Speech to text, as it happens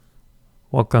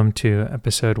Welcome to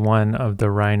episode 1 of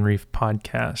the Ryan Reef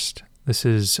podcast. This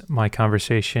is my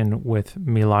conversation with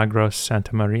Milagros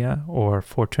Santamaria, or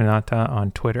Fortunata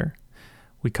on Twitter.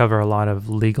 We cover a lot of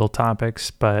legal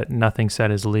topics, but nothing said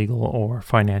is legal or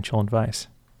financial advice.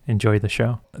 Enjoy the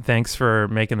show. Thanks for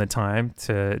making the time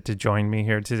to join me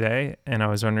here today. And I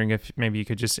was wondering if maybe you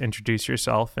could just introduce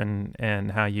yourself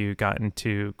and how you got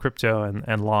into crypto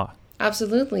and law.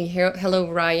 Absolutely. Hello,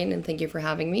 Ryan, and thank you for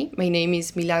having me. My name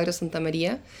is Milagros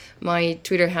Santamaria. My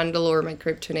Twitter handle, or my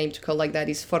crypto name to call like that,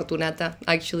 is Fortunata.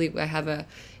 Actually, I have a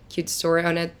cute story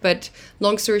on it. But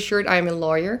long story short, I'm a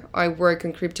lawyer. I work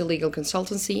on crypto legal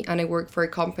consultancy, and I work for a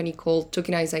company called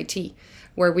Tokenized.eth,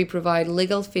 where we provide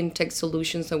legal fintech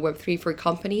solutions on Web3 for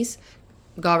companies,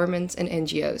 governments, and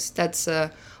NGOs. That's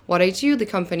what I do. The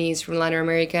company is from Latin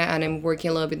America, and I'm working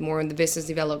a little bit more on the business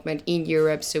development in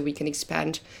Europe so we can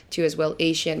expand to as well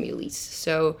Asia and Middle East.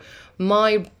 So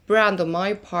my brand, or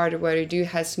my part of what I do,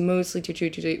 has mostly to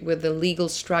do with the legal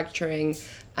structuring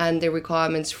and the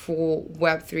requirements for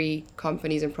Web3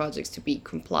 companies and projects to be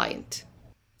compliant.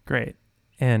 Great.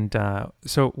 And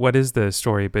so what is the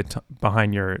story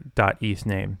behind your .eth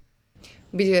name?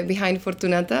 Behind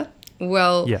Fortunata?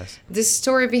 Well, yes. The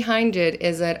story behind it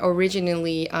is that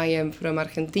originally I am from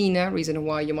Argentina, reason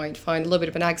why you might find a little bit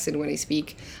of an accent when I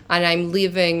speak, and I'm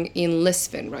living in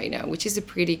Lisbon right now, which is a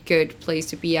pretty good place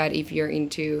to be at if you're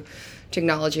into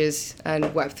technologies and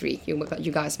Web3,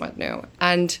 you guys might know.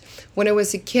 And when I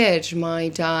was a kid, my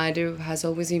dad has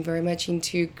always been very much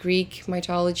into Greek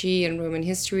mythology and Roman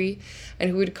history, and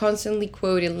he would constantly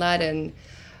quote in Latin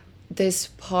this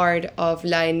part of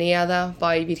La Eneada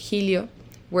by Virgilio,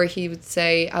 where he would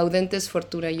say, Audentes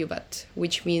fortuna juvat,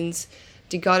 which means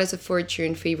the goddess of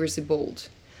fortune favors the bold.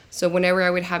 So whenever I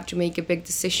would have to make a big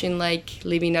decision like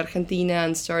leaving Argentina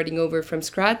and starting over from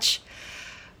scratch,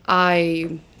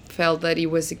 I felt that it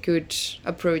was a good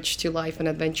approach to life and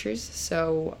adventures.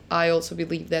 So I also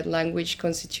believe that language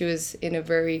constitutes in a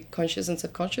very conscious and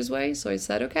subconscious way. So I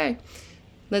said, okay,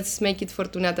 let's make it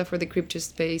Fortunata for the crypto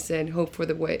space and hope for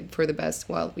the best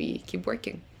while we keep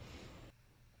working.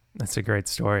 That's a great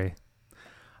story.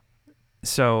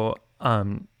 So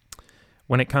when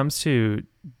it comes to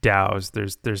DAOs,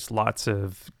 there's lots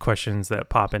of questions that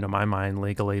pop into my mind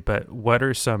legally, but what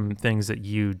are some things that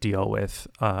you deal with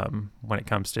when it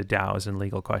comes to DAOs and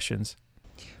legal questions?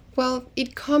 Well,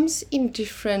 it comes in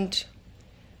different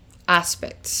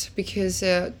aspects because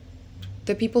the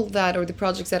people that, or the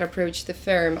projects that approach the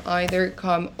firm, either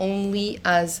come only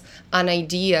as an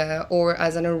idea or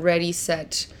as an already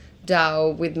set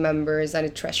DAO with members and a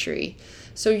treasury.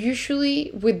 So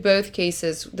usually with both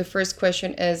cases, the first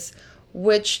question is,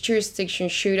 which jurisdiction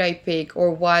should I pick, or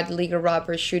what legal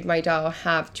wrapper should my DAO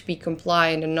have to be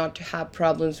compliant and not to have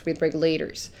problems with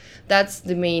regulators? That's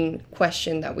the main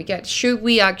question that we get. Should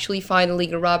we actually find a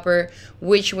legal wrapper?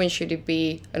 Which one should it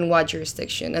be, and what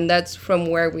jurisdiction? And that's from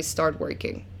where we start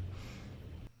working.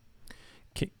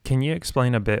 Can you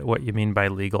explain a bit what you mean by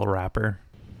legal wrapper?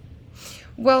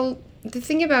 Well, the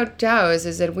thing about DAOs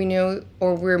is that we know,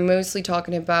 or we're mostly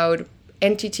talking about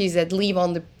entities that live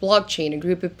on the blockchain, a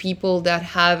group of people that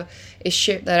have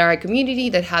that are a community,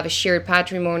 that have a shared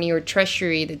patrimony or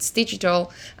treasury that's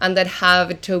digital, and that have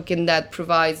a token that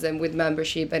provides them with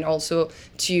membership and also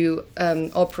to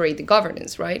operate the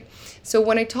governance, right? So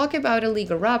when I talk about a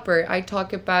legal wrapper, I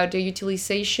talk about the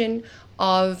utilization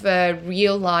of a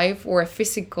real life or a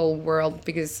physical world,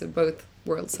 because both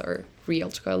worlds are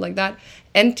real, to call it like that,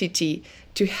 entity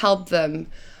to help them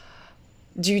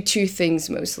do two things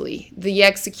mostly. The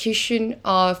execution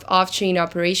of off-chain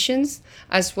operations,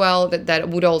 as well that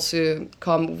would also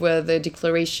come with the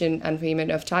declaration and payment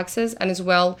of taxes, and as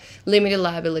well limited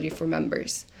liability for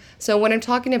members. So when I'm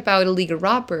talking about a legal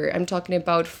wrapper, I'm talking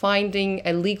about finding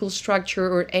a legal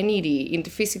structure or entity in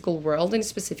the physical world in a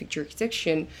specific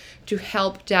jurisdiction to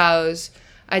help DAOs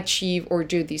achieve or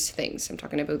do these things. I'm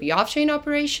talking about the off-chain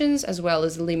operations as well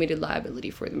as limited liability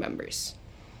for the members.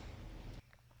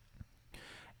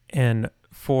 And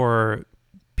for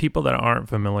people that aren't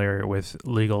familiar with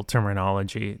legal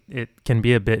terminology, it can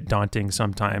be a bit daunting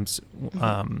sometimes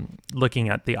looking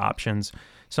at the options.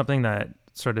 Something that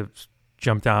sort of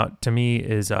jumped out to me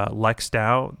is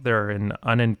LexDAO. They're an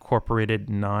unincorporated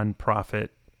nonprofit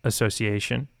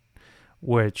association,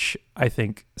 which I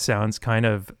think sounds kind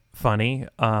of funny,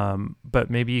 but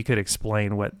maybe you could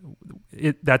explain what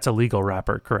that's a legal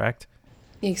wrapper, correct?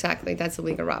 Exactly, that's a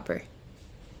legal wrapper.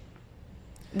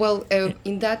 Well,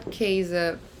 in that case,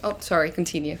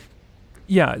 continue.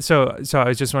 Yeah, so I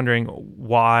was just wondering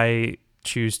why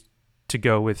choose to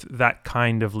go with that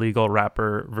kind of legal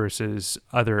wrapper versus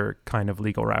other kind of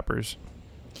legal wrappers.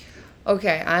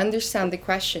 Okay, I understand the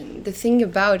question. The thing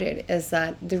about it is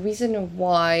that the reason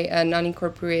why an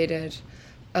unincorporated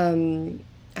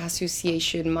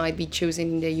association might be chosen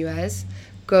in the US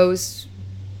goes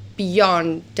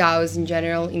beyond DAOs in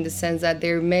general, in the sense that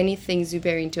there are many things you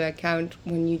bear into account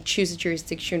when you choose a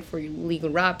jurisdiction for your legal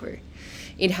wrapper.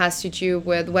 It has to do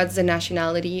with what's the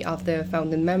nationality of the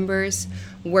founding members,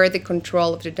 where the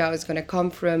control of the DAO is going to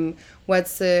come from, where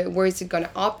is it going to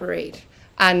operate,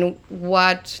 and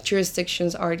what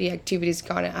jurisdictions are the activities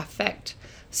going to affect.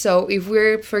 So if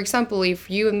we're, for example, if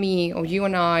you and me or you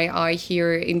and I are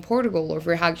here in Portugal, or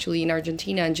we're actually in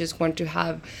Argentina and just want to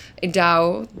have a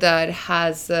DAO that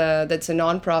has that's a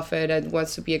nonprofit and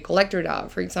wants to be a collector DAO,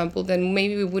 for example, then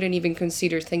maybe we wouldn't even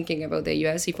consider thinking about the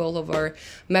US if all of our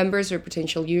members or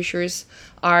potential users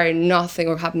are nothing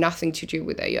or have nothing to do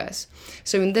with the US.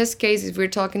 So in this case, if we're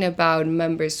talking about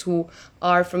members who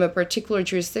are from a particular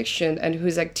jurisdiction and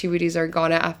whose activities are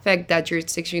going to affect that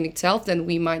jurisdiction itself, then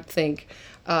we might think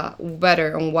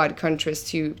better on what countries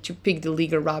to pick the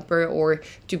legal wrapper or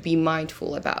to be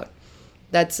mindful about.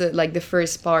 That's like the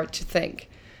first part to think.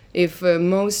 If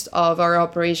most of our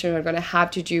operations are going to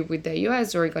have to do with the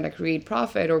US, or we're going to create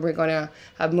profit, or we're going to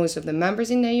have most of the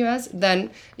members in the US,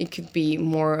 then it could be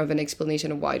more of an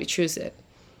explanation of why to choose it.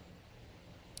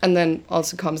 And then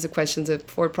also comes the questions of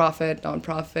for-profit,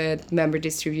 non-profit, member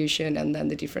distribution, and then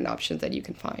the different options that you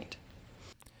can find.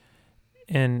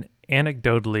 And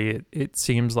anecdotally, it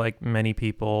seems like many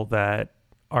people that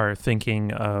are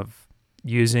thinking of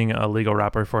using a legal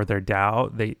wrapper for their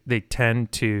DAO, they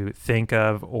tend to think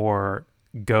of or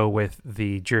go with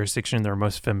the jurisdiction they're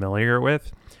most familiar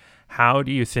with. How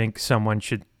do you think someone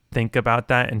should think about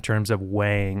that in terms of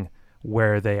weighing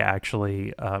where they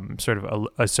actually sort of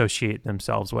associate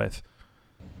themselves with?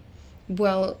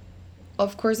 Well,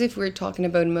 of course, if we're talking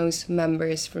about most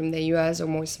members from the US or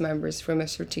most members from a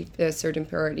certain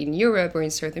period in Europe or in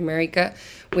South America,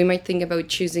 we might think about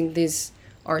choosing this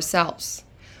ourselves.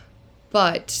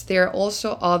 But there are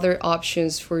also other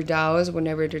options for DAOs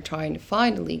whenever they're trying to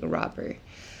find a legal wrapper.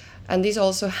 And this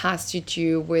also has to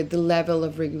do with the level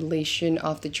of regulation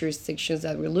of the jurisdictions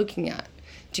that we're looking at.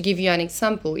 To give you an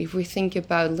example, if we think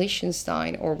about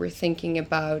Liechtenstein or we're thinking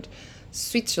about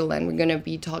Switzerland, we're going to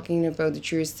be talking about the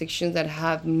jurisdictions that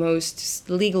have most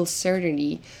legal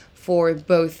certainty for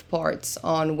both parts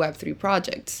on Web3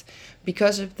 projects.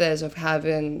 Because of this, of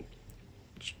having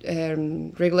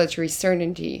regulatory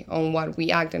certainty on what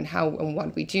we act and how and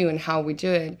what we do and how we do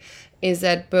it, is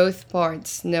that both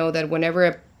parts know that whenever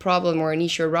a problem or an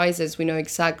issue arises, we know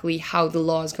exactly how the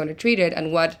law is going to treat it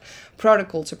and what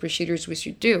protocols or procedures we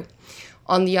should do.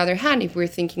 On the other hand, if we're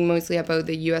thinking mostly about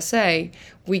the USA,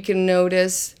 we can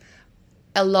notice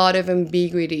a lot of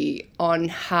ambiguity on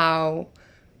how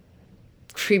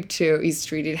crypto is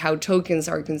treated, how tokens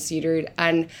are considered,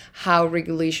 and how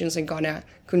regulations are gonna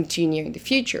continue in the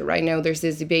future. Right now, there's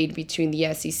this debate between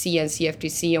the SEC and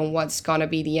CFTC on what's gonna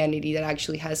be the entity that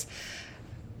actually has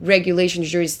regulation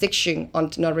jurisdiction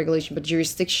on, not regulation but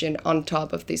jurisdiction on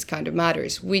top of these kind of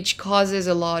matters, which causes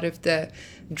a lot of the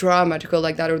drama, to go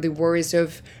like that, or the worries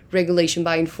of regulation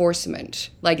by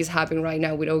enforcement, like is happening right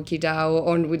now with OkiDAO,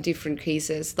 or with different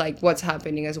cases, like what's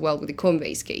happening as well with the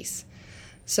Coinbase case.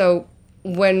 So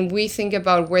when we think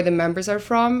about where the members are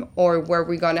from, or where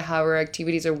we're going to have our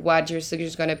activities, or what jurisdiction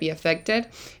is going to be affected,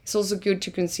 it's also good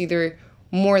to consider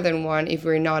more than one if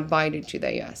we're not binded to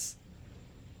the US.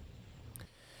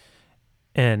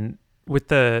 And with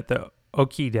the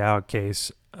OkiDAO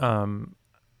case, I'm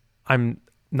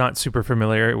not super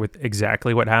familiar with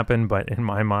exactly what happened, but in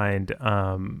my mind,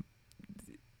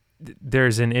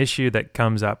 there's an issue that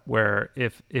comes up where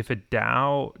if a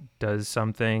DAO does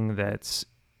something that's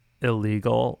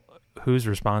illegal, who's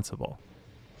responsible?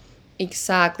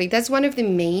 Exactly. That's one of the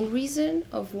main reasons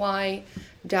of why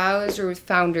DAOs or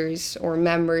founders or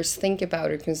members think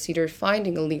about or consider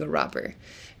finding a legal wrapper.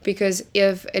 Because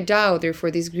if a DAO, therefore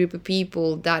this group of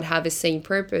people that have the same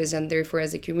purpose and therefore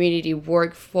as a community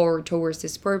work towards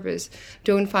this purpose,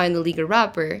 don't find a legal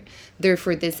wrapper,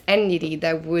 therefore this entity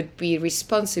that would be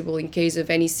responsible in case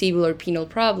of any civil or penal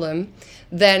problem,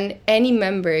 then any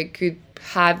member could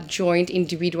have joint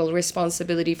individual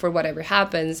responsibility for whatever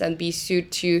happens and be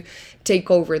sued to take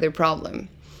over the problem.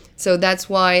 So that's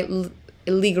why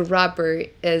a legal wrapper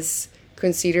is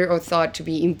considered or thought to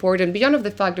be important, beyond of the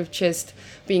fact of just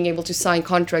being able to sign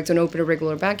contracts and open a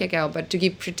regular bank account, but to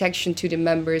give protection to the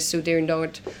members so they're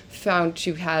not found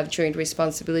to have joint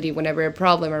responsibility whenever a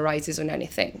problem arises on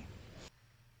anything.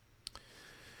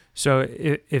 So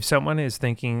if someone is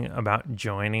thinking about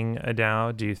joining a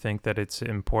DAO, do you think that it's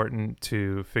important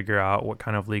to figure out what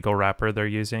kind of legal wrapper they're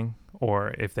using,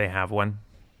 or if they have one?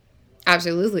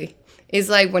 Absolutely. It's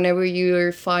like whenever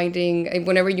you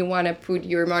want to put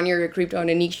your money or your crypto on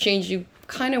an exchange, you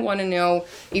kind of want to know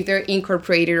if they're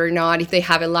incorporated or not, if they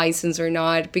have a license or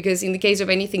not. Because in the case of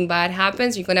anything bad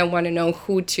happens, you're going to want to know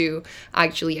who to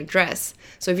actually address.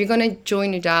 So if you're going to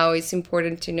join a DAO, it's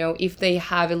important to know if they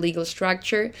have a legal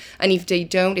structure, and if they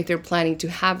don't, if they're planning to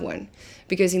have one.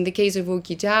 Because in the case of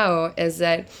WikiDAO, is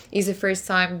that it's the first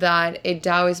time that a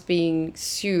DAO is being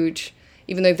sued,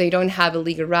 even though they don't have a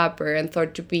legal wrapper, and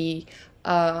thought to be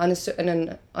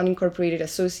an unincorporated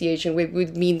association, which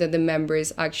would mean that the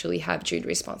members actually have joint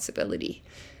responsibility.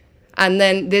 And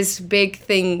then this big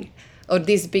thing, or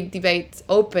this big debate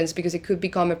opens, because it could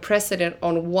become a precedent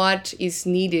on what is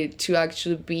needed to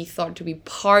actually be thought to be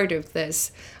part of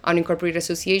this unincorporated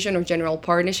association or general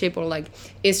partnership, or like,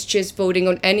 is just voting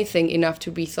on anything enough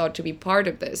to be thought to be part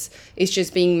of this? Is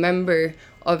just being member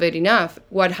of it enough?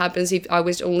 What happens if I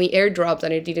was only airdropped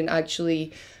and I didn't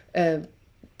actually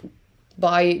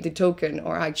buy the token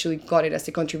or actually got it as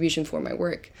a contribution for my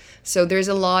work? So there's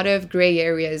a lot of gray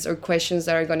areas or questions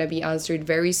that are going to be answered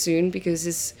very soon, because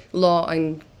it's law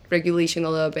and regulation a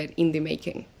little bit in the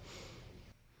making.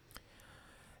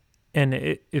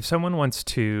 And if someone wants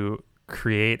to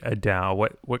create a DAO,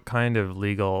 what kind of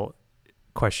legal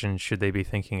questions should they be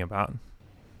thinking about?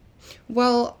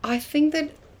 Well, I think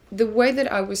that the way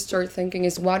that I would start thinking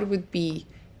is, what would be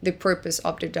the purpose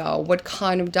of the DAO? What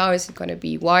kind of DAO is it going to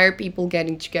be? Why are people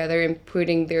getting together and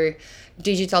putting their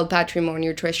digital patrimony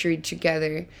or treasury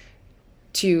together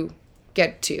to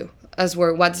get to? As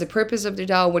where, what's the purpose of the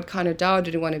DAO? What kind of DAO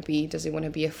do they want to be? Does it want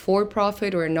to be a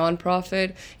for-profit or a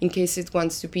non-profit? In case it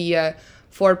wants to be a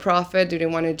for-profit, do they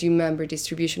want to do member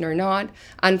distribution or not?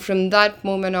 And from that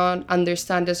moment on,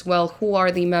 understand as well who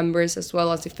are the members as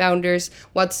well as the founders,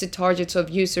 what's the targets of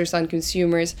users and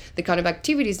consumers, the kind of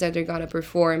activities that they're going to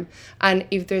perform, and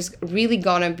if there's really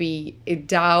going to be a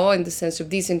DAO in the sense of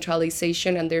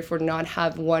decentralization, and therefore not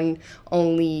have one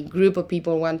only group of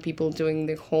people, one people doing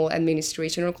the whole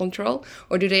administration or control,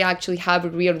 or do they actually have a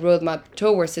real roadmap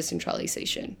towards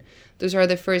decentralization? Those are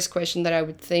the first question that I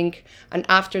would think. And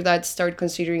after that, start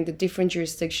considering the different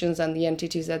jurisdictions and the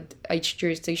entities that each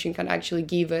jurisdiction can actually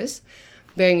give us,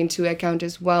 bearing into account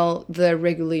as well the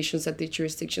regulations that the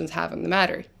jurisdictions have on the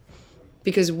matter.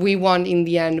 Because we want, in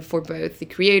the end, for both the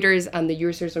creators and the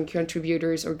users or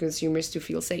contributors or consumers to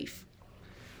feel safe.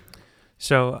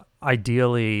 So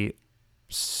ideally,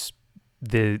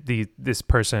 this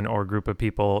person or group of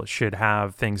people should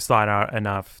have things thought out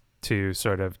enough to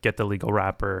sort of get the legal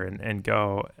wrapper and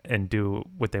go and do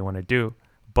what they want to do.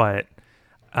 But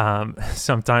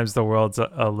sometimes the world's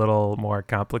a little more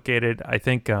complicated. I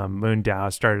think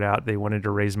MoonDAO started out, they wanted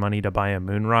to raise money to buy a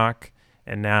moon rock,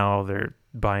 and now they're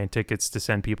buying tickets to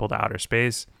send people to outer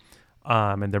space,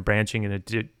 and they're branching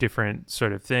into different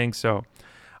sort of things. So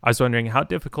I was wondering, how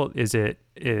difficult is it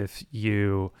if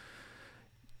you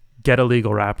get a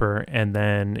legal wrapper and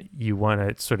then you want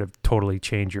to sort of totally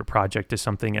change your project to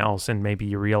something else, and maybe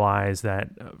you realize that,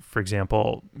 for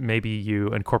example, maybe you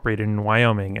incorporate it in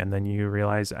Wyoming and then you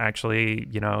realize actually,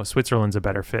 Switzerland's a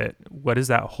better fit. What does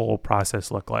that whole process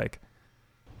look like?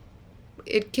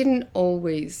 It can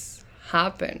always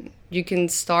happen. You can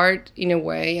start in a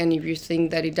way, and if you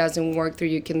think that it doesn't work through,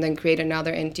 you can then create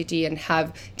another entity and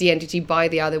have the entity buy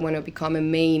the other one or become a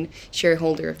main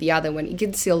shareholder of the other one. It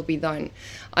can still be done.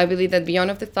 I believe that beyond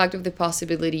of the fact of the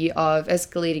possibility of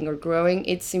escalating or growing,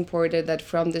 it's important that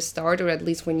from the start, or at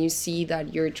least when you see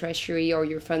that your treasury or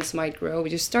your funds might grow,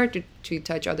 you start to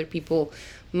touch other people's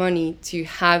money to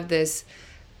have this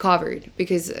covered.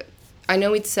 Because I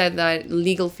know it's said that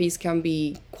legal fees can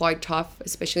be quite tough,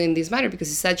 especially in this matter, because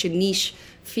it's such a niche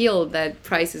field that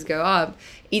prices go up.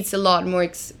 It's a lot more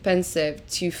expensive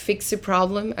to fix a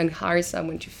problem and hire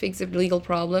someone to fix a legal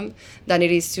problem than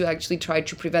it is to actually try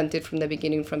to prevent it from the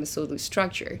beginning from a solid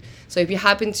structure. So if you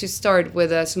happen to start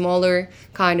with a smaller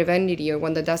kind of entity, or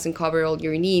one that doesn't cover all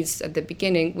your needs at the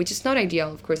beginning, which is not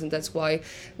ideal, of course, and that's why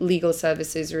legal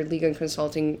services or legal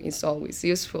consulting is always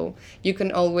useful, you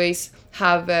can always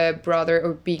have a broader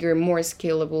or bigger, more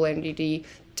scalable entity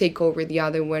take over the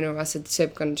other one, or as a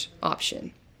second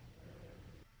option.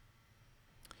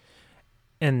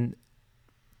 And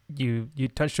you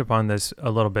touched upon this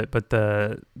a little bit, but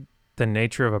the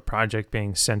nature of a project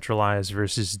being centralized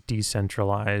versus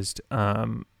decentralized.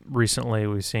 Recently,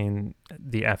 we've seen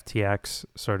the FTX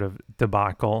sort of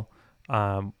debacle,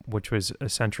 which was a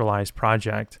centralized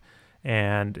project,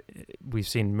 and we've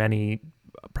seen many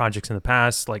projects in the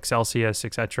past, like Celsius,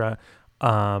 etc.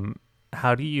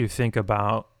 How do you think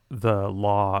about the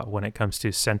law when it comes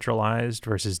to centralized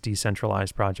versus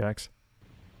decentralized projects?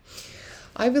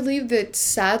 I believe that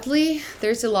sadly,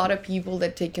 there's a lot of people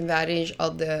that take advantage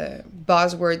of the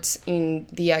buzzwords in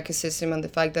the ecosystem and the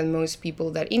fact that most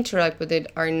people that interact with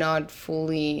it are not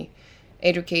fully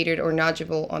educated or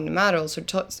knowledgeable on the matter.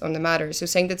 On the matter. So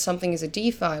saying that something is a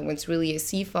DeFi when it's really a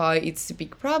CeFi, it's a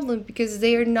big problem because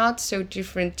they are not so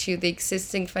different to the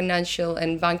existing financial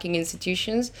and banking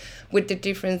institutions, with the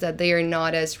difference that they are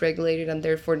not as regulated and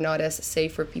therefore not as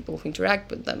safe for people who interact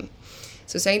with them.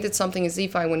 So saying that something is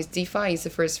DeFi when it's DeFi is the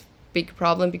first big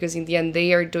problem, because in the end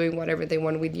they are doing whatever they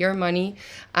want with your money,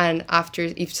 and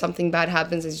after, if something bad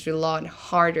happens, it's a lot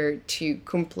harder to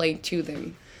complain to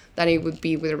them than it would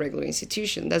be with a regular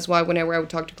institution. That's why whenever I would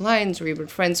talk to clients or even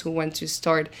friends who want to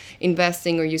start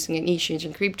investing or using an exchange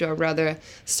in crypto, I'd rather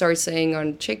start saying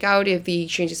on check out if the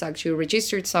exchange is actually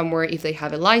registered somewhere, if they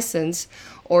have a license,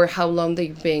 or how long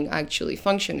they've been actually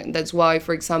functioning. That's why,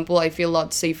 for example, I feel a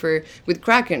lot safer with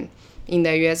Kraken in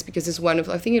the US, because it's one of,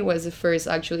 I think it was the first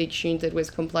actually exchange that was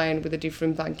compliant with the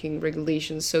different banking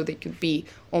regulations, so they could be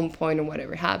on point on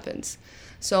whatever happens.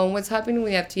 So what's happening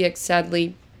with FTX,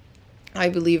 sadly, I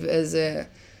believe, is a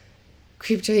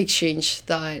crypto exchange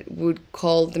that would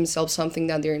call themselves something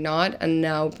that they're not, and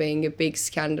now being a big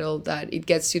scandal that it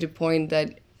gets to the point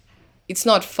that it's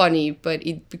not funny, but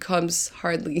it becomes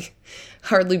hardly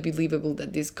believable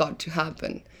that this got to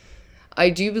happen. I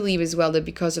do believe as well that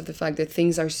because of the fact that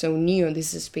things are so new and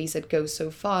this is a space that goes so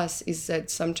fast, is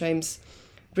that sometimes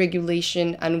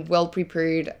regulation and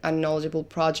well-prepared and knowledgeable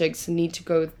projects need to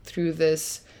go through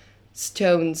this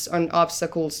stones and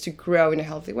obstacles to grow in a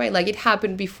healthy way. Like it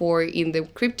happened before in the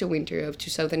crypto winter of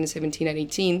 2017 and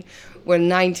 18, where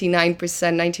 99%,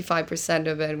 95%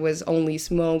 of it was only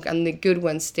smoke and the good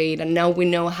ones stayed. And now we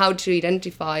know how to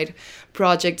identify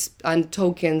projects and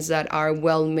tokens that are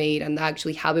well made and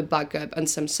actually have a backup and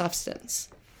some substance.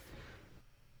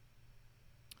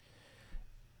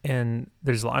 And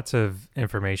there's lots of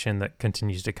information that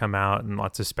continues to come out and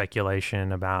lots of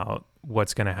speculation about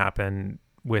what's going to happen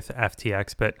with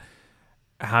FTX, but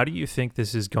how do you think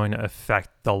this is going to affect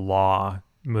the law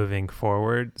moving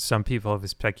forward? Some people have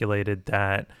speculated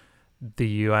that the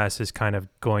US is kind of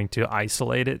going to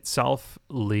isolate itself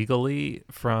legally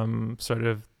from sort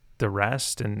of the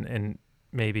rest, and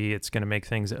maybe it's going to make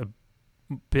things a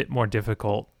bit more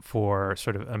difficult for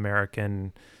sort of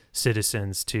American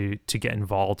citizens to get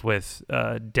involved with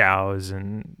DAOs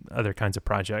and other kinds of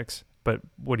projects. But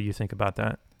what do you think about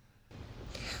that?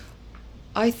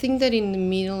 I think that in the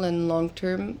middle and long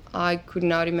term, I could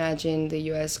not imagine the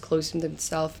US closing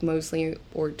themselves mostly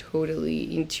or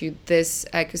totally into this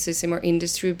ecosystem or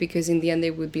industry, because in the end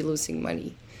they would be losing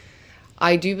money.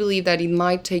 I do believe that it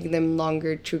might take them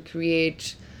longer to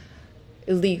create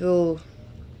legal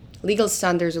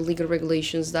standards or legal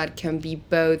regulations that can be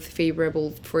both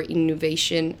favorable for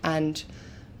innovation and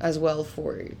as well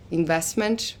for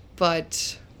investment,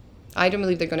 but I don't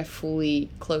believe they're going to fully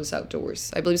close out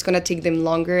doors. I believe it's going to take them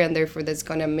longer, and therefore that's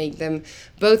going to make them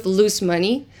both lose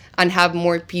money and have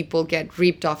more people get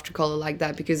ripped off, to call it like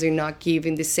that, because they're not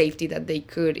given the safety that they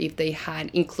could if they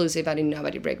had inclusive and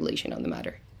innovative regulation on the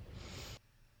matter.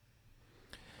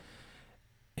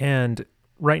 And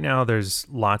right now there's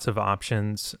lots of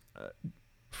options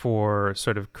for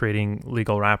sort of creating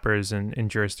legal wrappers in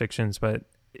jurisdictions, but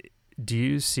do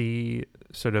you see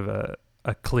sort of a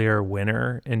clear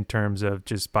winner in terms of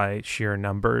just by sheer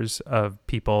numbers of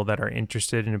people that are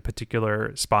interested in a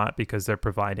particular spot because they're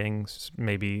providing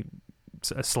maybe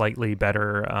a slightly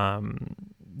better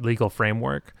legal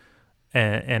framework?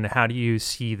 And how do you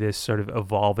see this sort of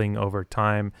evolving over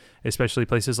time, especially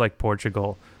places like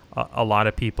Portugal? A lot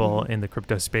of people in the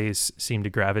crypto space seem to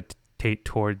gravitate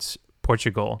towards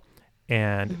Portugal.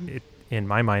 And it, in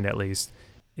my mind, at least,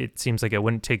 it seems like it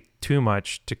wouldn't take too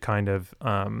much to kind of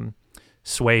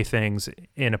sway things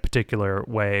in a particular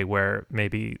way where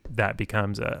maybe that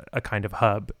becomes a kind of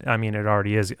hub. I mean, it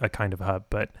already is a kind of hub,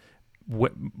 but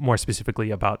more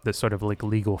specifically about the sort of like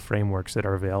legal frameworks that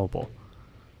are available.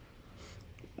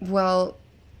 Well,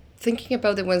 thinking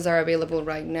about the ones that are available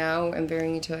right now and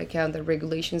bearing into account that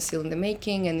regulations still in the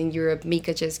making, and in Europe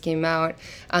MiCA just came out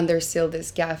and there's still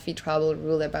this GAFI travel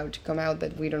rule about to come out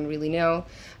that we don't really know,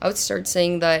 I would start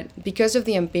saying that because of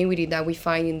the ambiguity that we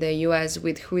find in the US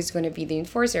with who is going to be the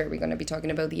enforcer, we're going to be talking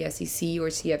about the SEC or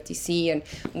CFTC and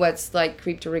what's like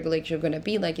crypto regulation going to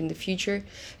be like in the future.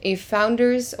 If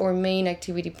founders or main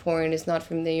activity point is not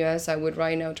from the US, I would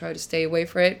right now try to stay away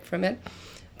from it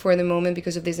for the moment,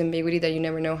 because of this ambiguity that you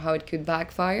never know how it could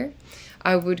backfire.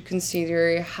 I would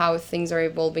consider how things are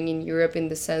evolving in Europe, in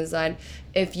the sense that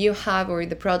if you have, or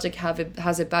the project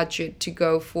has a budget to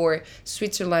go for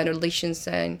Switzerland or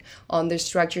Liechtenstein on the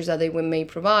structures that they may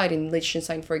provide, in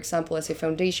Liechtenstein, for example, as a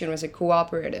foundation or as a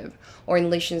cooperative, or in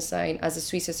Liechtenstein as a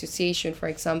Swiss association, for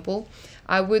example,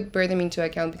 I would bear them into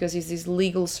account, because it's this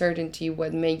legal certainty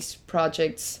what makes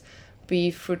projects be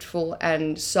fruitful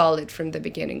and solid from the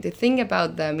beginning. The thing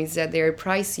about them is that they're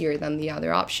pricier than the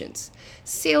other options.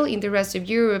 Still, in the rest of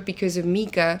Europe, because of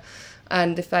MiCA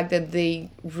and the fact that they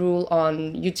rule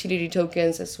on utility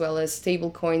tokens as well as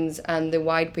stable coins and the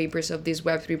white papers of these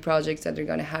Web3 projects that they're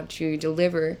going to have to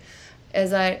deliver,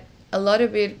 is that a lot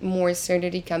of it more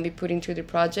certainty can be put into the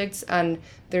projects, and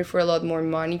therefore a lot more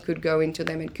money could go into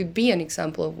them. It could be an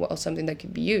example of something that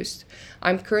could be used.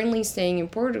 I'm currently staying in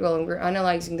Portugal, and we're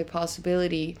analyzing the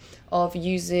possibility of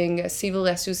using civil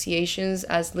associations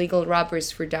as legal wrappers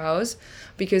for DAOs,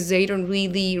 because they don't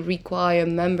really require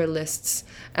member lists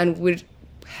and would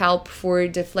help for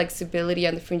the flexibility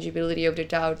and the fungibility of the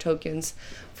DAO tokens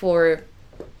for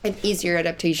an easier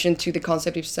adaptation to the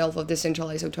concept itself of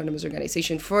decentralized autonomous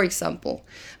organization, for example.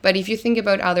 But if you think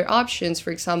about other options, for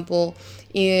example,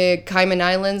 Cayman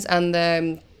Islands and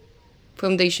the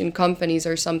foundation companies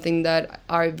are something that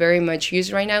are very much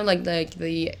used right now, like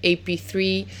the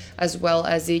AP3, as well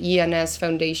as the ENS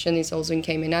Foundation is also in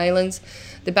Cayman Islands.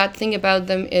 The bad thing about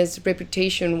them is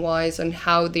reputation-wise on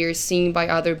how they're seen by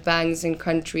other banks and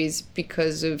countries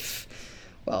because of,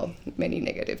 well, many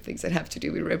negative things that have to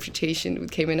do with reputation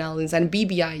with Cayman Islands and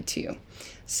BBI too.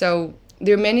 So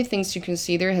there are many things to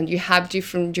consider, and you have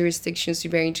different jurisdictions to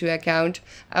bear into account,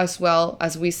 as well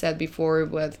as we said before,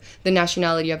 with the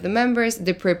nationality of the members,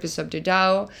 the purpose of the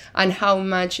DAO, and how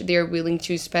much they're willing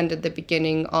to spend at the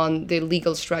beginning on the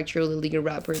legal structure or the legal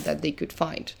wrapper that they could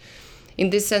find. In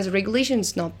this sense, regulation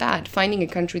is not bad. Finding a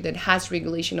country that has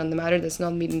regulation on the matter does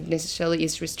not mean necessarily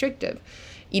is restrictive.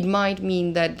 It might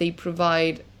mean that they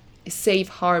provide a safe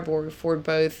harbor for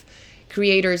both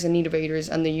creators and innovators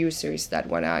and the users that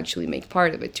want to actually make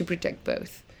part of it, to protect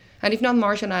both. And if not,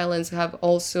 Marshall Islands have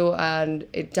also a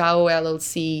DAO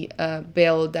LLC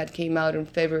bill that came out in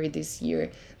February this year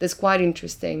that's quite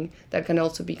interesting, that can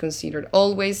also be considered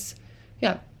always,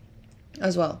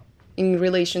 as well, in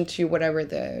relation to whatever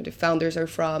the founders are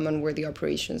from and where the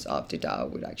operations of the DAO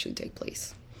would actually take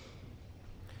place.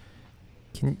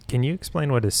 Can you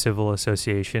explain what a civil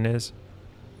association is?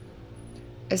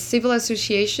 A civil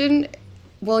association,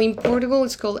 well, in Portugal,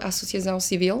 it's called Associação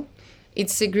Civil.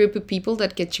 It's a group of people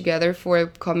that get together for a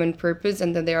common purpose,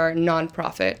 and then they are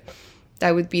non-profit.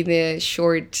 That would be the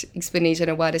short explanation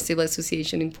of what a civil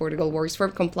association in Portugal works for,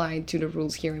 compliant to the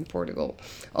rules here in Portugal.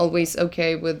 Always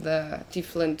okay with the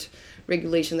different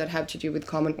regulation that have to do with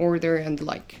common order and the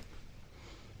like.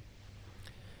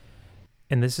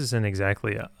 And this isn't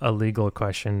exactly a legal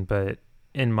question, but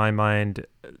in my mind,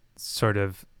 sort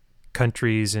of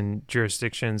countries and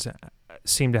jurisdictions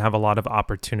seem to have a lot of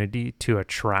opportunity to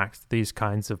attract these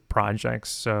kinds of projects.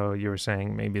 So you were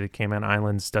saying maybe the Cayman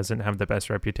Islands doesn't have the best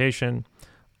reputation.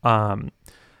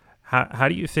 How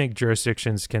do you think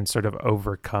jurisdictions can sort of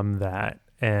overcome that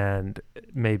and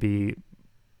maybe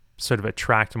sort of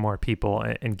attract more people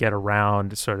and get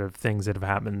around sort of things that have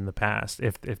happened in the past,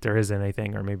 if there is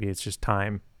anything, or maybe it's just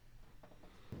time?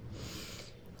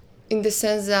 In the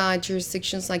sense that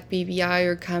jurisdictions like BVI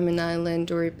or Cayman Island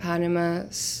or Panama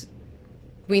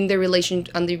win the relation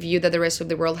and the view that the rest of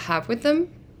the world have with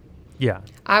them? Yeah.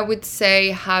 I would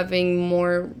say having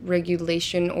more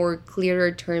regulation or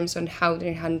clearer terms on how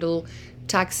they handle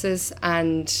taxes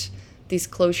and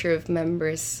disclosure of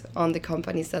members on the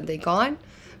companies that they got.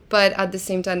 But at the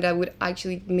same time, that would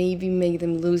actually maybe make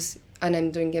them lose, and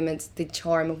I'm doing against the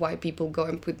charm of why people go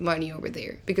and put money over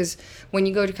there. Because when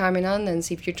you go to Cayman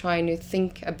Islands, if you're trying to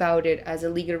think about it as a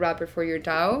legal wrapper for your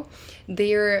DAO,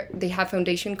 they have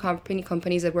foundation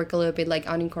companies that work a little bit like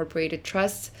unincorporated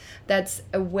trusts. That's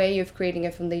a way of creating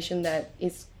a foundation that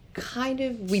is kind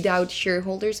of without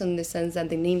shareholders, in the sense that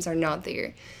the names are not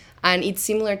there. And it's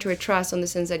similar to a trust in the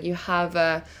sense that you have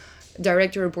a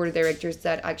director or board of directors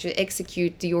that actually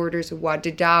execute the orders of what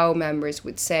the DAO members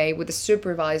would say. With the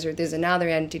supervisor, there's another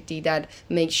entity that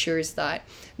makes sure that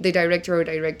the director or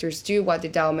directors do what the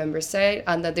DAO members say,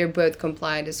 and that they're both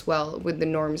compliant as well with the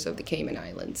norms of the Cayman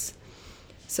Islands.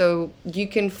 So you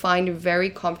can find a very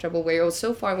comfortable way, or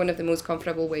so far one of the most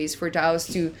comfortable ways for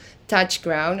DAOs to touch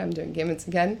ground. I'm doing gimmicks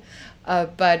again,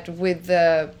 but with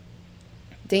the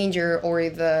danger or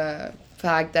the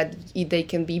fact that they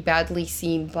can be badly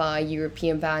seen by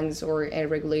European banks or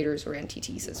regulators or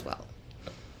entities as well,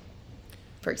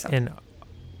 for example. And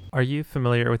are you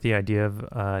familiar with the idea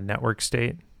of network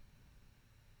state?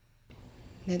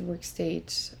 Network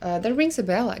state. That rings a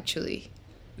bell, actually.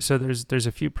 So there's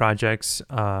a few projects,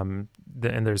 and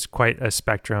there's quite a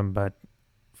spectrum. But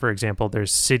for example,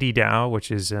 there's City DAO,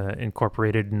 which is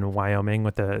incorporated in Wyoming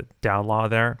with the DAO law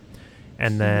there,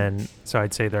 and then so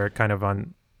I'd say they're kind of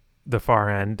on the far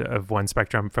end of one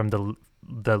spectrum from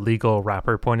the legal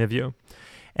wrapper point of view.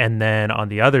 And then on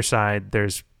the other side,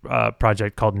 there's a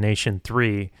project called Nation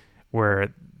 3,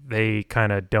 where they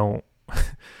kind of don't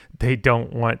they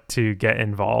don't want to get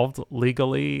involved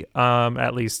legally,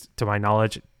 at least to my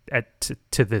knowledge,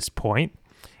 to this point.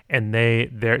 And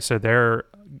their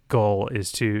goal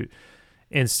is to,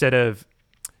 instead of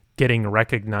getting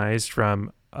recognized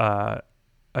from a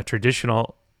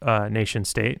traditional nation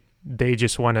state, they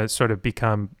just want to sort of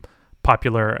become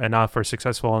popular enough or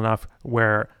successful enough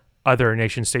where other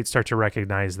nation states start to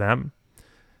recognize them.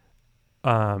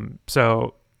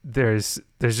 So there's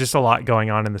just a lot going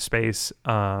on in the space.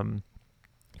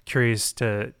 Curious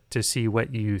to see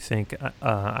what you think.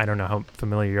 I don't know how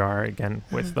familiar you are again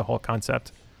with the whole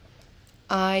concept.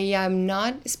 I am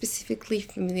not specifically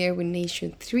familiar with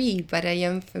Nation 3, but I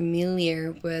am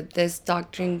familiar with this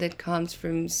doctrine that comes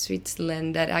from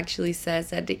Switzerland that actually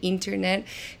says that the internet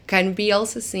can be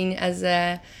also seen as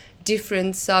a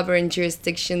different sovereign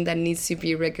jurisdiction that needs to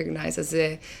be recognized as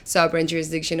a sovereign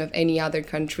jurisdiction of any other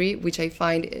country, which I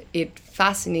find it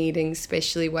fascinating,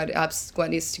 especially what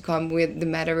is to come with the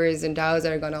metaverse and DAOs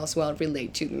that are going to as well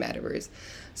relate to the metaverse.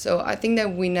 So I think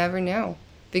that we never know,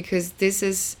 because this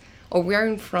is, or we are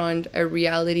in front a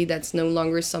reality that's no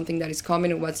longer something that is coming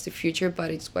and what's the future,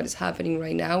 but it's what is happening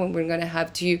right now, and we're going to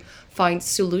have to find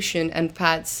solution and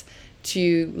paths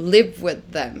to live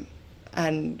with them,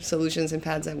 and solutions and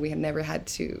paths that we had never had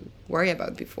to worry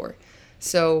about before.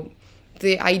 So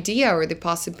the idea or the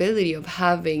possibility of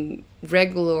having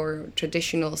regular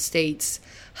traditional states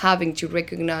having to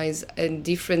recognize a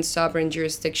different sovereign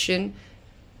jurisdiction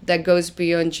that goes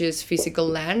beyond just physical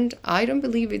land, I don't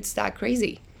believe it's that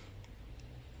crazy.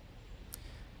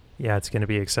 Yeah, it's going to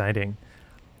be exciting.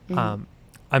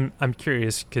 I'm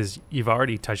curious because you've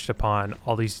already touched upon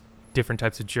all these different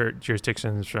types of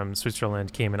jurisdictions from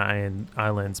Switzerland, Cayman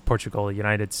Islands, Portugal,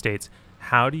 United States.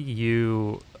 How do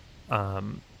you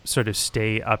sort of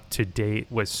stay up to date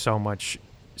with so much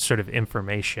sort of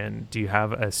information? Do you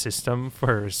have a system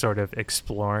for sort of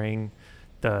exploring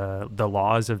the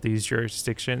laws of these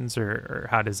jurisdictions, or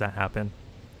how does that happen?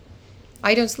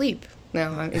 I don't sleep.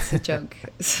 No, it's a joke.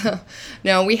 So,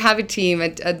 no, we have a team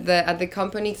at the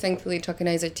company. Thankfully,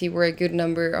 Tokenize IT, we're a good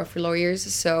number of lawyers.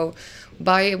 So,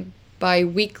 by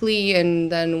weekly and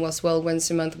then as well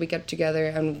once a month, we get together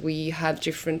and we have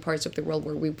different parts of the world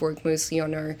where we work mostly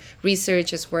on our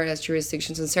research as well as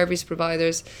jurisdictions and service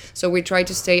providers. So we try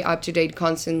to stay up to date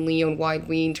constantly on what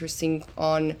we're interesting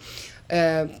on.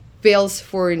 Bills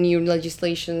for new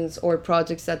legislations or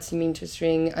projects that seem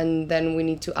interesting, and then we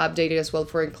need to update it as well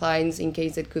for our clients in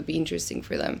case it could be interesting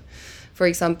for them. For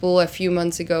example, a few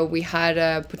months ago, we had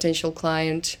a potential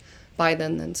client, by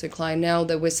then it's a client now,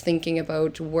 that was thinking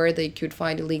about where they could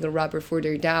find a legal wrapper for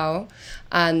their DAO,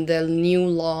 and the new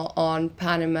law on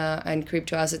Panama and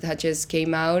crypto asset had just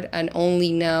came out, and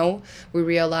only now we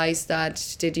realize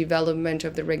that the development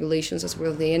of the regulations as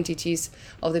well as the entities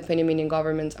of the Panamanian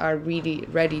government are really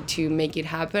ready to make it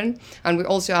happen. And we're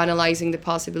also analyzing the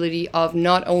possibility of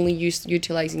not only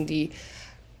utilizing the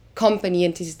company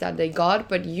entities that they got,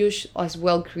 but as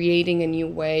well creating a new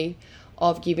way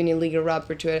of giving a legal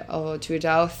wrapper to a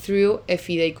DAO through a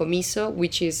fideicomiso,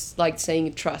 which is like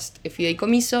saying trust. A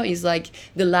fideicomiso is like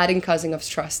the Latin cousin of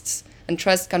trusts, and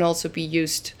trust can also be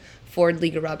used for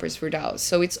legal wrappers for DAOs.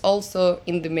 So it's also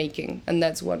in the making, and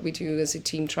that's what we do as a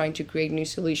team, trying to create new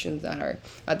solutions that are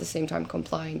at the same time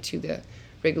complying to the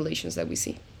regulations that we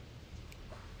see.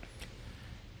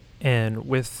 And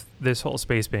with this whole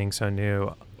space being so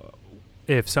new,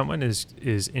 if someone is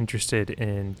interested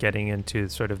in getting into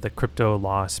sort of the crypto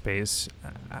law space,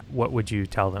 what would you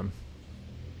tell them?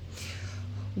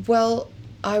 Well,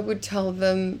 I would tell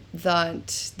them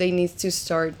that they need to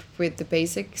start with the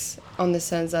basics, on the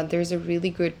sense that there's a really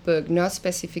good book, not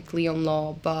specifically on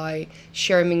law, by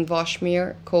Sherman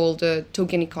Voshmere called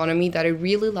Token Economy, that I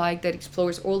really like, that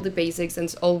explores all the basics and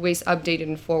is always updated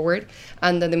and forward.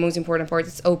 And then the most important part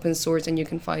is open source and you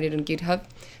can find it on GitHub.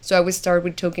 So I would start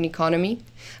with Token Economy.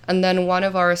 And then one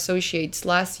of our associates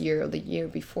last year or the year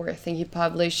before, I think he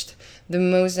published the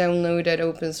most downloaded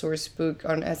open source book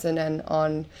on SNN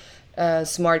on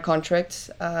smart contracts.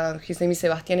 His name is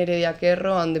Sebastián Heredia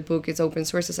Querro, and the book is open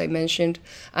source, as I mentioned,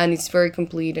 and it's very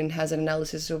complete and has an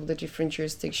analysis of the different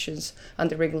jurisdictions and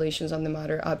the regulations on the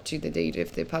matter up to the date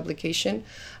of the publication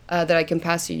that I can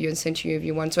pass to you and send to you if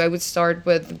you want. So I would start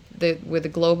with the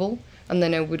global, and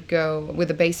then I would go with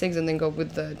the basics, and then go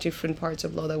with the different parts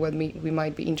of law that we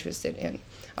might be interested in.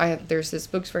 There's this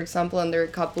books, for example, and there are a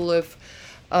couple of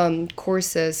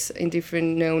courses in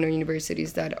different known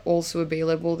universities that are also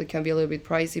available. They can be a little bit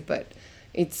pricey, but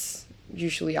it's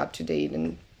usually up to date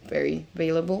and very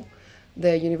available.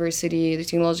 The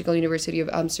Technological University of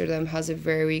Amsterdam has a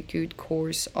very good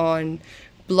course on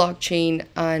blockchain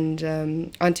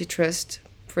and antitrust,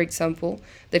 for example,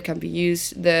 that can be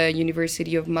used. The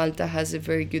University of Malta has a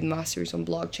very good master's on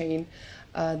blockchain.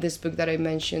 This book that I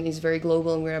mentioned is very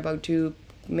global, and we're about to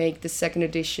make the second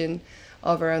edition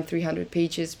of around 300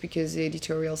 pages because the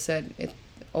editorial said it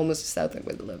almost felt like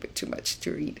with a little bit too much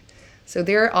to read. So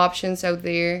there are options out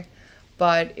there,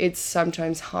 but it's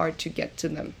sometimes hard to get to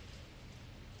them.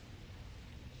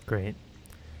 Great.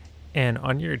 And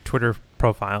on your Twitter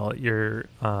profile, you're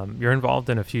involved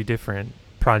in a few different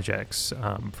projects,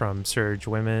 from Surge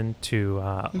Women to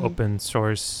open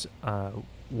source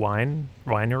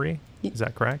winery. Is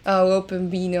that correct? Oh, Open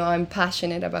Vino. I'm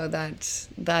passionate about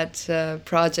that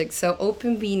project. So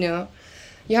Open Vino,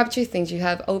 you have two things. You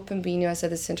have Open Vino as a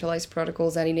decentralized protocol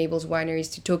that enables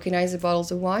wineries to tokenize the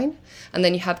bottles of wine. And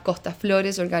then you have Costa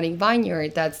Flores Organic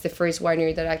Vineyard. That's the first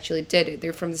winery that actually did it.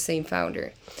 They're from the same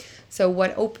founder. So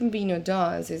what Open Vino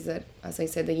does is that, as I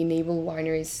said, they enable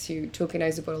wineries to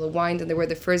tokenize a bottle of wine, and they were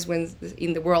the first ones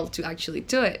in the world to actually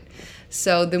do it.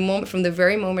 So from the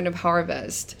very moment of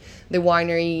harvest, the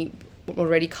winery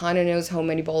already kind of knows how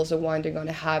many bottles of wine they're going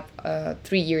to have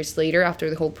 3 years later after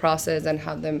the whole process, and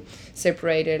have them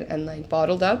separated and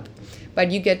bottled up.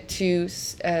 But you get to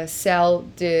sell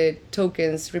the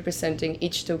tokens representing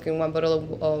each token one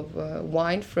bottle of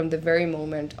wine from the very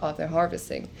moment of the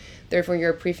harvesting. Therefore,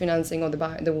 you're pre-financing, or the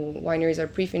wineries are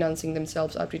pre-financing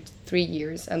themselves up to 3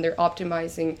 years, and they're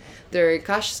optimizing their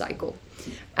cash cycle.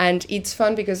 And it's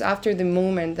fun because after the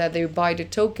moment that they buy the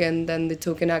token, then the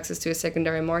token access to a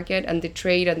secondary market, and the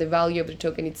trade and the value of the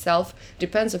token itself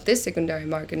depends of this secondary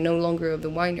market, no longer of the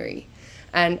winery.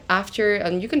 And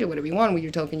you can do whatever you want with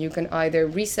your token. You can either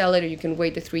resell it, or you can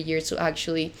wait the 3 years to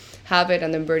actually have it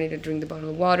and then burn it and drink the bottle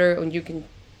of water, or you can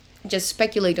just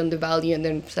speculate on the value and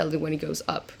then sell it when it goes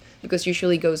up, because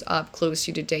usually it goes up close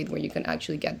to the date where you can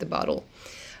actually get the bottle.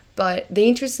 But the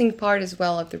interesting part as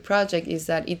well of the project is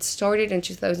that it started in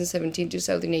 2017,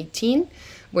 2018,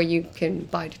 where you can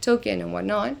buy the token and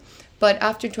whatnot. But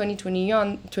after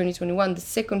 2021, the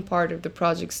second part of the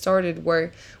project started,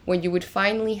 where when you would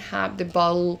finally have the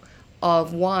bottle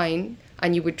of wine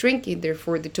and you would drink it,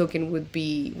 therefore the token would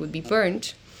be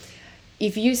burnt.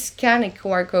 If you scan a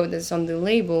QR code that's on the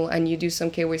label and you do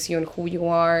some KYC on who you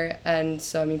are and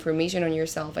some information on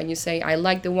yourself, and you say, I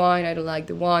like the wine, I don't like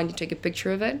the wine, you take a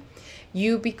picture of it,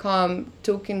 you become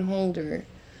token holder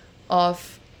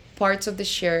of parts of the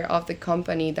share of the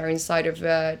company that are inside of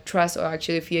a trust, or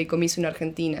actually a fideicomiso in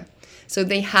Argentina. So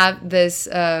they have this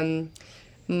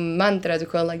mantra, to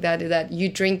call it like that you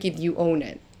drink it, you own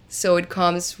it. So it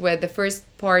comes with the first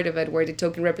part of it, where the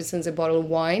token represents a bottle of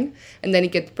wine, and then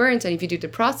it gets burnt. And if you do the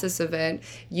process of it,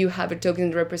 you have a token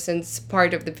that represents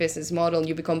part of the business model.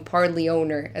 You become partly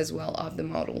owner as well of the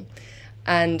model.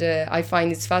 And I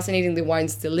find it's fascinating. The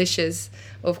wine's delicious,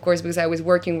 of course, because I was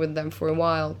working with them for a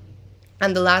while.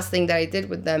 And the last thing that I did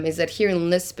with them is that here in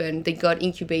Lisbon, they got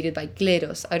incubated by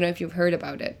Kleros. I don't know if you've heard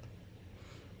about it.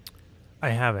 I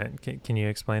haven't. Can you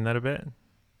explain that a bit?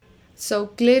 So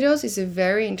Kleros is a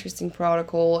very interesting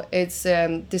protocol. It's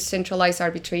decentralized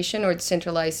arbitration or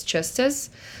decentralized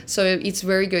justice. So it's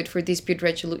very good for dispute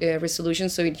resolution.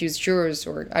 So it uses jurors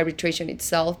or arbitration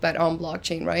itself, but on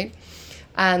blockchain, right?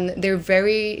 And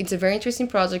it's a very interesting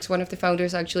project. One of the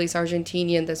founders actually is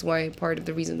Argentinian. That's why part of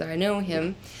the reason that I know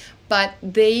him. But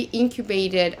they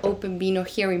incubated Open Vino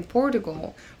here in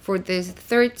Portugal for the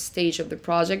third stage of the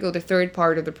project, or the third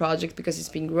part of the project, because it's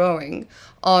been growing,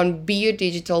 on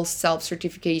biodigital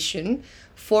self-certification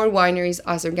for wineries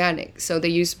as organic. So they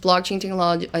use blockchain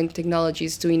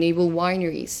technologies to enable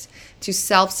wineries to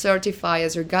self-certify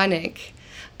as organic.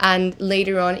 And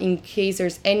later on, in case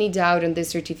there's any doubt on this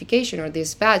certification or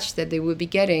this badge that they will be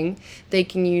getting, they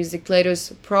can use the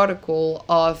Kleros protocol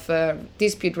of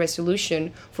dispute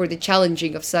resolution for the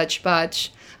challenging of such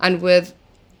badge. And with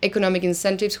economic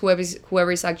incentives,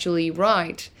 whoever is actually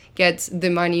right gets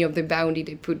the money of the bounty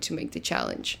they put to make the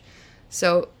challenge.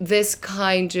 So this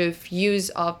kind of use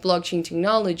of blockchain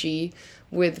technology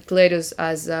with GLaDOS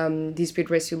as dispute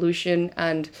resolution,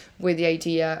 and with the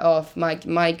idea of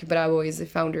Mike Bravo is the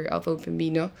founder of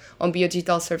OpenBino on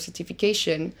biodigital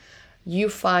self-certification, you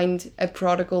find a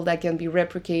protocol that can be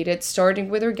replicated, starting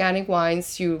with organic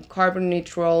wines to carbon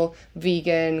neutral,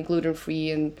 vegan, gluten-free,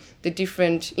 and the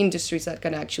different industries that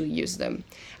can actually use them.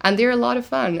 And they're a lot of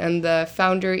fun. And the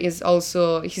founder is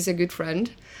also, he's a good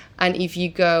friend. And if you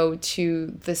go to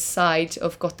the site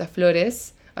of Costa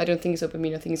Flores, I don't think it's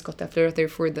OpenBino, I think it's Costa Flores, there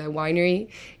for the winery,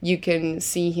 you can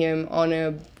see him on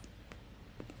a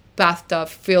bathtub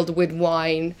filled with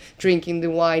wine, drinking the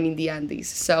wine in the Andes.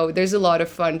 So there's a lot of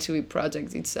fun to the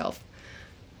project itself.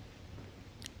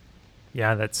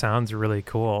 Yeah, that sounds really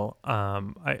cool.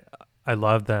 I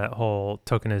love that whole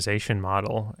tokenization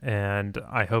model, and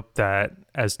I hope that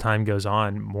as time goes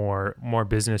on, more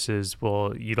businesses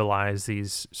will utilize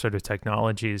these sort of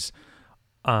technologies.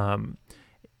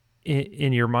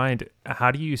 In your mind,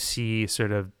 how do you see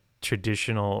sort of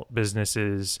traditional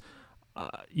businesses?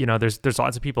 There's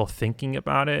lots of people thinking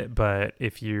about it, but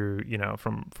if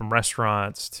from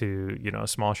restaurants to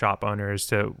small shop owners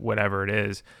to whatever it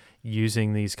is,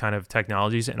 using these kind of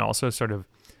technologies, and also sort of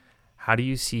how do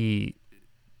you see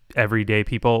everyday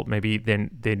people, maybe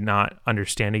they're not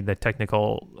understanding the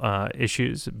technical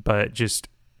issues, but just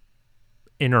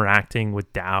interacting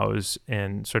with DAOs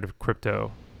and sort of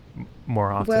crypto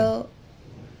more often? Well,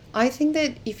 I think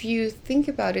that if you think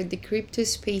about it, the crypto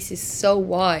space is so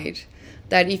wide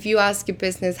that if you ask a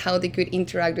business how they could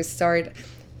interact or start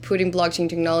putting blockchain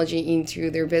technology into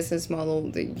their business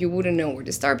model, you wouldn't know where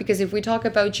to start. Because if we talk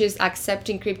about just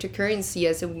accepting cryptocurrency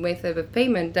as a method of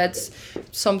payment, that's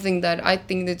something that I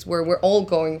think that's where we're all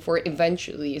going for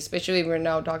eventually, especially if we're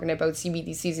now talking about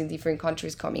CBDCs in different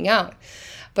countries coming out.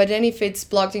 But then if it's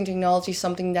blockchain technology,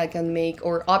 something that can make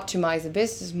or optimize a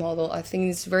business model, I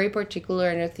think it's very particular.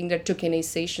 And I think that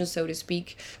tokenization, so to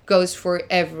speak, goes for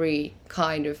every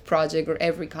kind of project or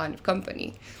every kind of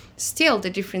company. Still, the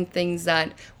different things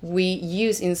that we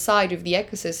use inside of the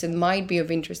ecosystem might be of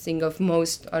interesting of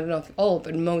most, I don't know if all,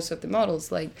 but most of the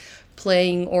models, like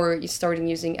playing or starting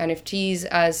using NFTs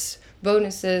as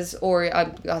bonuses, or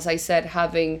as I said,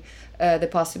 having the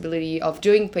possibility of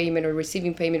doing payment or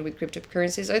receiving payment with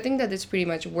cryptocurrencies. I think that is pretty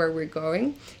much where we're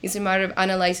going. It's a matter of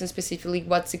analyzing specifically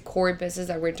what's the core business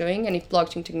that we're doing, and if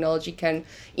blockchain technology can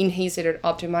enhance it or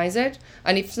optimize it.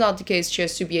 And if it's not the case,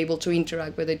 just to be able to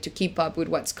interact with it, to keep up with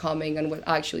what's coming and what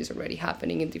actually is already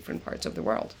happening in different parts of the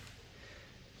world.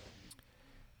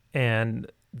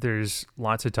 And there's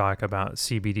lots of talk about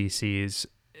CBDCs.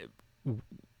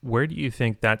 Where do you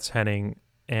think that's heading?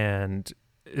 And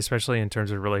especially in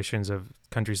terms of relations of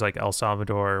countries like El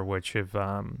Salvador, which have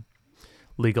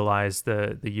legalized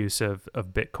the use of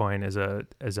Bitcoin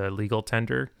as a legal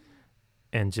tender,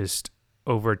 and just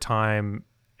over time,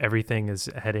 everything is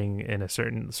heading in a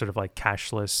certain sort of like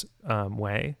cashless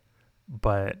way.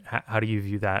 But how do you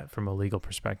view that from a legal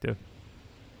perspective?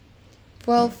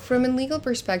 Well, from a legal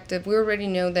perspective, we already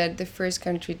know that the first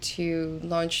country to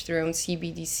launch their own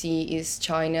CBDC is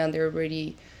China, and they're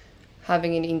already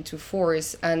having it into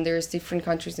force. And there's different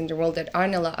countries in the world that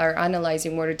are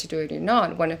analyzing whether to do it or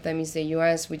not. One of them is the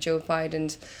US, with Joe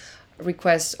Biden's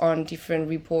requests on different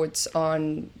reports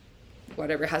on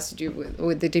whatever has to do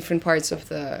with the different parts of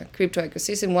the crypto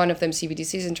ecosystem. One of them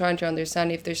CBDCs, and trying to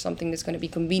understand if there's something that's going to be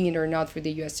convenient or not for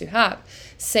the US to have.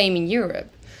 Same in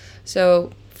Europe.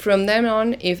 So from then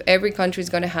on, if every country is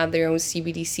going to have their own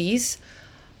CBDCs,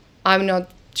 I'm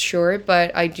not sure,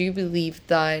 but I do believe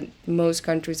that most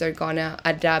countries are going to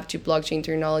adapt to blockchain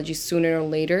technology sooner or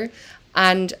later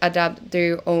and adapt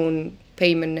their own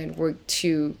payment network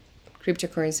to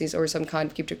cryptocurrencies or some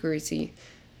kind of cryptocurrency,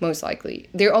 most likely.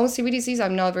 Their own CBDCs,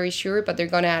 I'm not very sure, but they're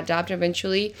going to adapt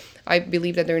eventually. I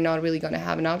believe that they're not really going to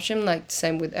have an option, like the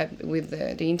same with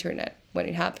the internet when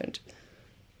it happened.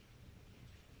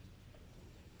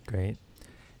 Great.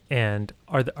 And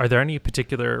are there any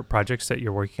particular projects that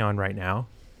you're working on right now?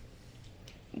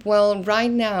 Well,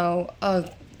 right now,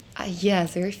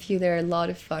 yes, there are a few that are a lot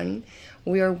of fun.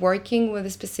 We are working with a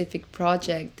specific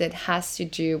project that has to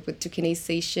do with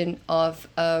tokenization of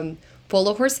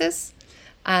polo horses,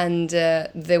 and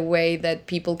the way that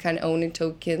people can own a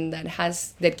token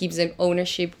that gives them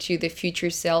ownership to the future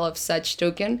sale of such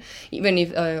token, even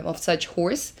if of such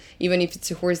horse, even if it's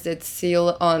a horse that's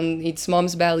still on its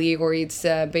mom's belly, or it's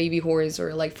a baby horse,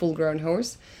 or like full-grown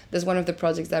horse. That's one of the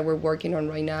projects that we're working on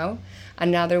right now.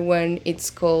 Another one, it's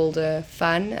called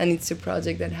FAN, and it's a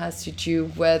project that has to do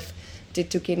with the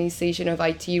tokenization of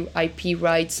IP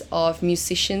rights of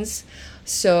musicians.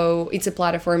 So it's a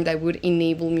platform that would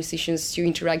enable musicians to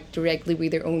interact directly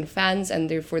with their own fans, and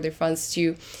therefore their fans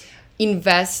to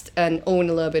invest and own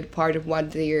a little bit part of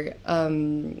what their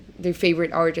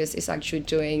favorite artist is actually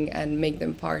doing, and make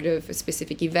them part of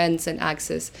specific events and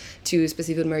access to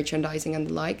specific merchandising and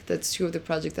the like. That's two of the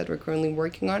projects that we're currently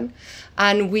working on.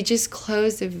 And we just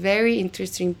closed a very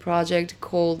interesting project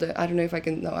called, I don't know if I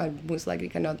can, no, I most likely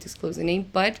cannot disclose the name,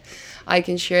 but I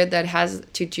can share that has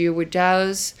to do with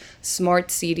DAOs, smart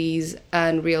cities,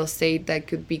 and real estate that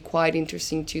could be quite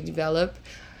interesting to develop.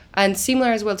 And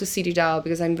similar as well to CityDAO,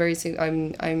 because I'm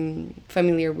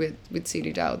familiar with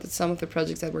CityDAO. That's some of the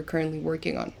projects that we're currently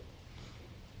working on.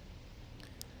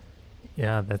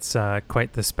 Yeah, that's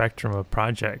quite the spectrum of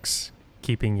projects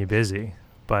keeping you busy,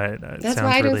 but it That's sounds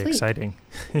why I don't really sleep. exciting.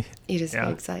 It is Yeah.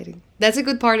 very exciting. That's a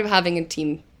good part of having a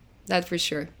team, that for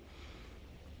sure.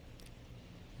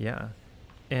 Yeah.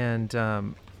 And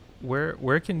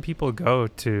where can people go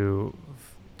to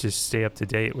just stay up to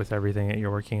date with everything that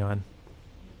you're working on?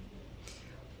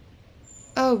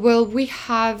 Oh, well, we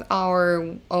have our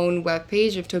own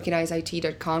webpage of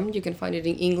tokenizeit.com. You can find it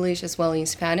in English as well as in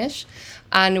Spanish.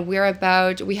 And we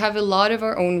have a lot of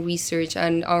our own research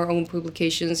and our own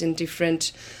publications in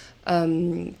different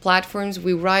platforms.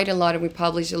 We write a lot and we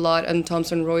publish a lot on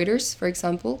Thomson Reuters, for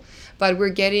example. But we're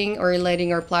getting or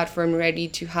letting our platform ready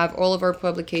to have all of our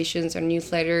publications, our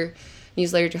newsletter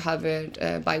to have it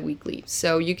bi-weekly.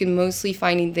 So you can mostly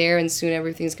find it there, and soon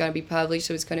everything's going to be published,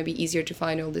 so it's going to be easier to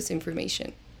find all this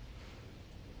information.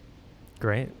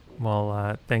 Great.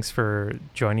 Well, thanks for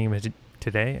joining me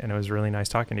today, and it was really nice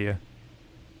talking to you.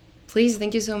 Please,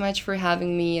 thank you so much for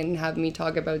having me and having me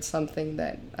talk about something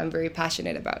that I'm very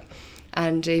passionate about.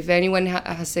 And if anyone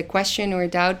has a question or a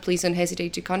doubt, please don't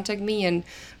hesitate to contact me. And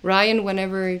Ryan,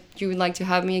 whenever you would like to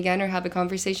have me again or have a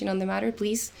conversation on the matter,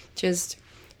 please just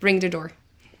ring the door.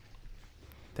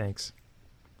 Thanks.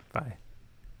 Bye.